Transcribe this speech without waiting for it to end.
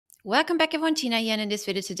Welcome back everyone, Tina here, and in this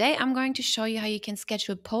video today I'm going to show you how you can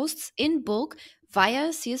schedule posts in bulk via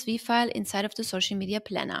CSV file inside of the social media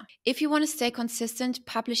planner. If you want to stay consistent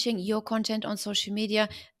publishing your content on social media,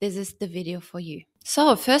 this is the video for you.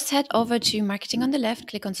 So first head over to marketing on the left,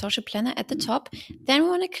 click on social planner at the top, then we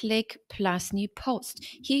want to click plus new post.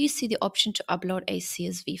 Here you see the option to upload a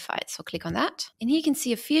CSV file. So click on that. And here you can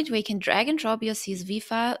see a field where you can drag and drop your CSV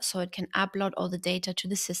file so it can upload all the data to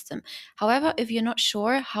the system. However, if you're not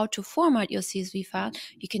sure how to format your CSV file,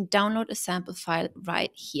 you can download a sample file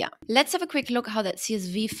right here. Let's have a quick look how that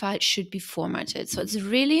CSV file should be formatted. So it's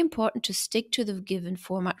really important to stick to the given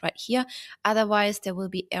format right here. Otherwise, there will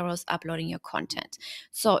be errors uploading your content.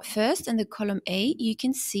 So first in the column A, you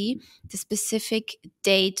can see the specific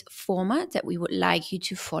date format that we would like you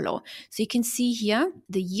to follow. So you can see here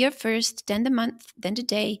the year first, then the month, then the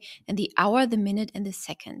day, and the hour, the minute, and the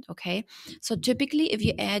second. Okay. So typically if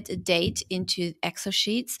you add a date into Excel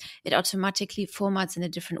sheets, it automatically formats in a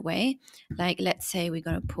different way. Like let's say we're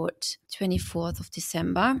going to put 24th of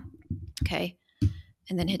December. Okay.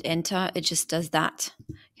 And then hit enter, it just does that,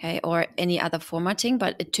 okay, or any other formatting,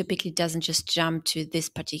 but it typically doesn't just jump to this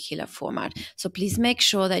particular format. So please make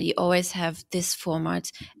sure that you always have this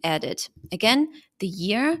format added. Again, the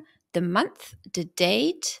year, the month, the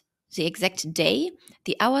date, the exact day,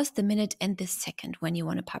 the hours, the minute, and the second when you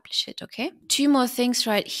want to publish it, okay? Two more things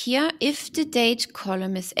right here. If the date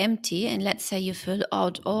column is empty, and let's say you fill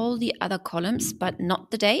out all the other columns, but not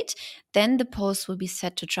the date, then the post will be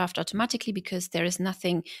set to draft automatically because there is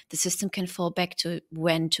nothing the system can fall back to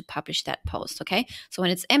when to publish that post, okay? So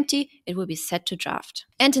when it's empty, it will be set to draft.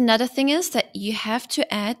 And another thing is that you have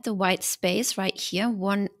to add the white space right here,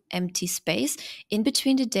 one empty space in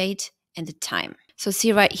between the date and the time. So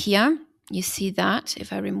see right here, you see that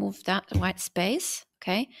if I remove that white space,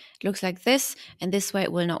 okay, it looks like this, and this way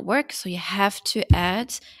it will not work. So you have to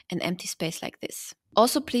add an empty space like this.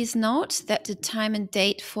 Also, please note that the time and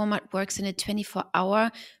date format works in a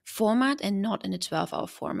 24-hour format and not in a 12-hour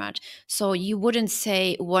format. So you wouldn't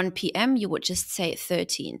say 1 p.m., you would just say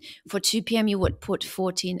 13. For 2 p.m., you would put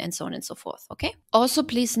 14 and so on and so forth, okay? Also,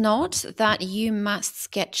 please note that you must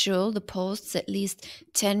schedule the posts at least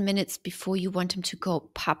 10 minutes before you want them to go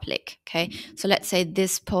public, okay? So let's say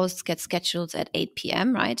this post gets scheduled at 8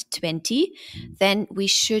 p.m., right, 20. Then we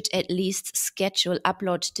should at least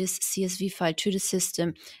upload this CSV file to the system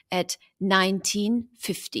at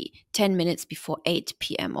 19:50, 10 minutes before 8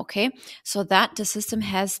 p.m., okay? So that the system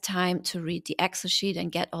has time to read the Excel sheet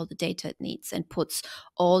and get all the data it needs and puts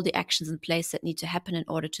all the actions in place that need to happen in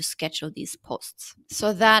order to schedule these posts.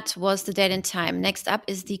 So that was the date and time. Next up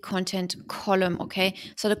is the content column, okay?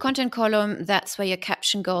 So the content column, that's where your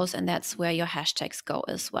caption goes and that's where your hashtags go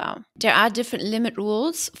as well. There are different limit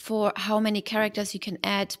rules for how many characters you can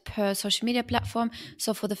add per social media platform.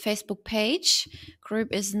 So for the Facebook page, group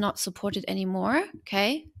is not supported anymore,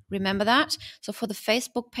 okay? Remember that. So for the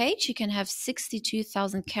Facebook page, you can have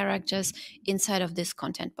 62,000 characters inside of this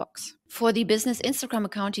content box. For the business Instagram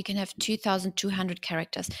account, you can have 2,200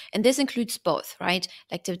 characters. And this includes both, right?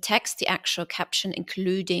 Like the text, the actual caption,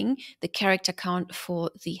 including the character count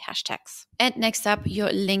for the hashtags. And next up, your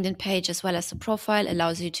LinkedIn page as well as the profile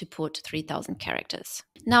allows you to put 3,000 characters.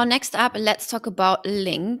 Now, next up, let's talk about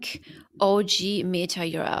link OG meta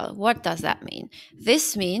URL. What does that mean?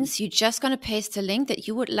 This means you're just going to paste a link that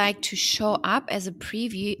you would like to show up as a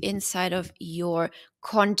preview inside of your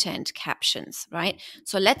content captions, right?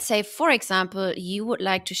 So let's say, for example, you would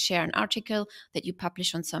like to share an article that you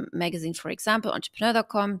publish on some magazine, for example,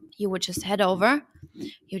 entrepreneur.com. You would just head over,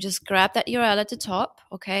 you just grab that URL at the top,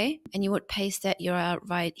 okay? And you would paste that URL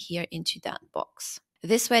right here into that box.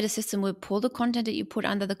 This way, the system will pull the content that you put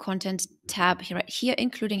under the content tab right here,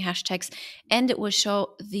 including hashtags, and it will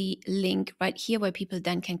show the link right here where people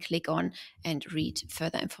then can click on and read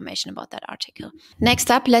further information about that article. Next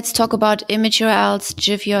up, let's talk about image URLs,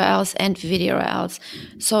 GIF URLs, and video URLs.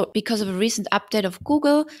 So because of a recent update of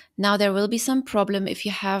Google, now there will be some problem if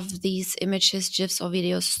you have these images, GIFs, or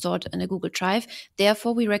videos stored in a Google Drive.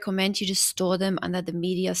 Therefore, we recommend you to store them under the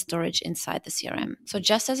media storage inside the CRM. So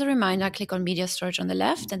just as a reminder, click on media storage on the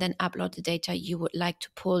left and then upload the data you would like to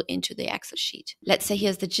pull into the Excel sheet. Let's say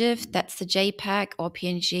here's the GIF, that's the JPEG or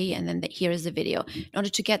PNG, and then here is the video. In order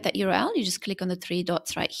to get that URL, you just click on the three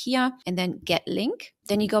dots right here and then get link.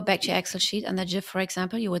 Then you go back to your Excel sheet. Under GIF, for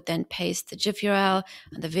example, you would then paste the GIF URL.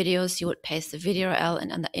 Under videos, you would paste the video URL,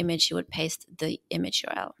 and under image, you would paste the image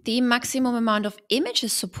URL. The maximum amount of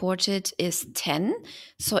images supported is 10.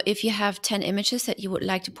 So if you have 10 images that you would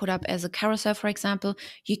like to put up as a carousel, for example,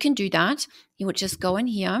 you can do that. You would just go in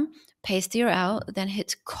here, paste the URL, then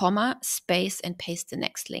hit comma, space, and paste the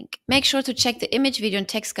next link. Make sure to check the image, video, and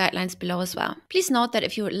text guidelines below as well. Please note that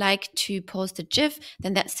if you would like to post a GIF,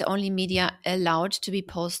 then that's the only media allowed to be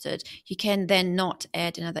posted. You can then not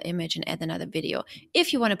add another image and add another video.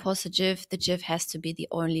 If you want to post a GIF, the GIF has to be the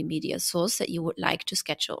only media source that you would like to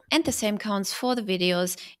schedule. And the same counts for the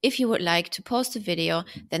videos. If you would like to post a video,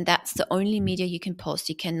 then that's the only media you can post.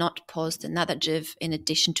 You cannot post another GIF in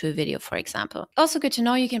addition to a video, for example. Also good to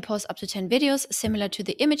know, you can post up to 10 videos, similar to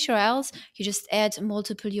the image URLs. You just add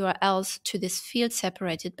multiple URLs to this field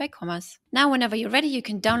separated by commas. Now, whenever you're ready, you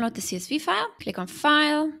can download the CSV file. Click on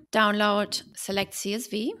File, Download, select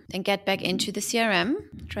CSV, then get back into the CRM,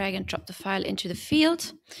 drag and drop the file into the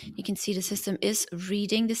field. You can see the system is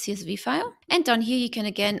reading the CSV file. And down here, you can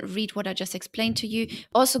again read what I just explained to you.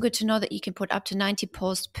 Also good to know that you can put up to 90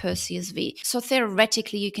 posts per CSV. So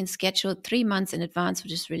theoretically, you can schedule 3 months in advance,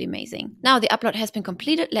 which is really amazing. Now the upload has been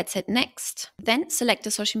completed. Let's hit next. Then select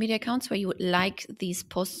the social media accounts where you would like these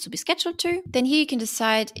posts to be scheduled to. Then here you can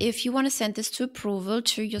decide if you want to send this to approval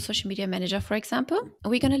to your social media manager, for example.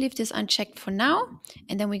 We're going to leave this unchecked for now,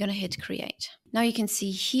 and then we're going to hit create. Now you can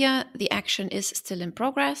see here the action is still in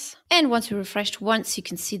progress. And once we refreshed once, you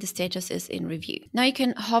can see the status is in review. Now you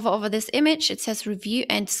can hover over this image. It says review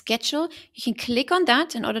and schedule. You can click on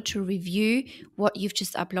that in order to review what you've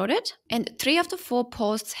just uploaded. And 3 of the 4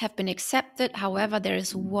 posts have been accepted. However, there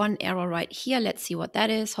is one error right here. Let's see what that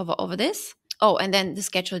is. Hover over this. Oh, and then the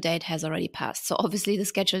schedule date has already passed. So obviously the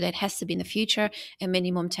schedule date has to be in the future, a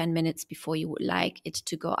minimum 10 minutes before you would like it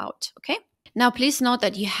to go out. Okay. Now, please note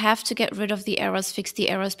that you have to get rid of the errors, fix the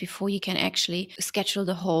errors before you can actually schedule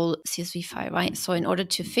the whole CSV file, right? So in order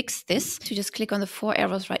to fix this, to just click on the 4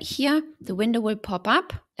 arrows right here, the window will pop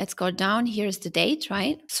up. Let's go down. Here's the date,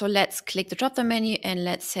 right? So let's click the drop-down menu and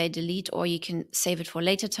let's say delete, or you can save it for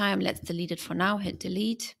later time. Let's delete it for now, hit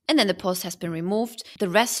delete. And then the post has been removed. The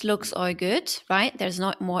rest looks all good, right? There's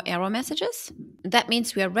not more error messages. That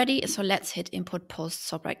means we are ready. So let's hit import posts,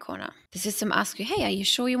 top right corner. The system asks you, hey, are you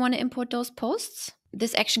sure you want to import those posts?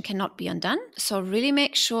 This action cannot be undone. So really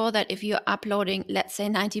make sure that if you're uploading, let's say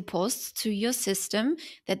 90 posts to your system,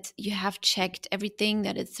 that you have checked everything,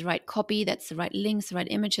 that it's the right copy, that's the right links, the right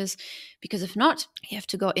images. Because if not, you have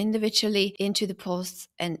to go individually into the posts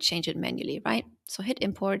and change it manually, right? So hit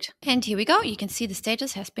import. And here we go. You can see the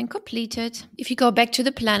status has been completed. If you go back to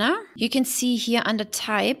the planner, you can see here under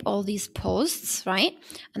type all these posts, right?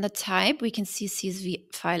 Under type, we can see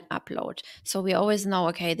CSV file upload. So we always know,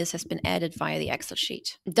 okay, this has been added via the Excel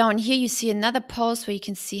sheet. Down here, you see another post where you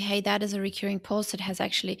can see, hey, that is a recurring post that has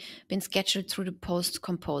actually been scheduled through the post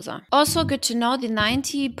composer. Also good to know, the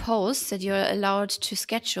 90 posts that you're allowed to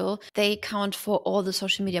schedule, they count for all the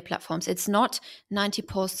social media platforms. It's not 90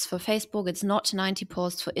 posts for Facebook. It's not 90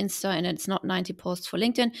 posts for Insta, and it's not 90 posts for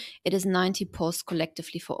LinkedIn. It is 90 posts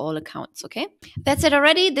collectively for all accounts, okay? That's it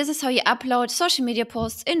already. This is how you upload social media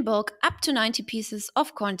posts in bulk, up to 90 pieces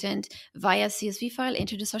of content via CSV file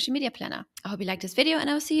into the social media planner. I hope you liked this video, and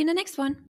I will see you in the next one.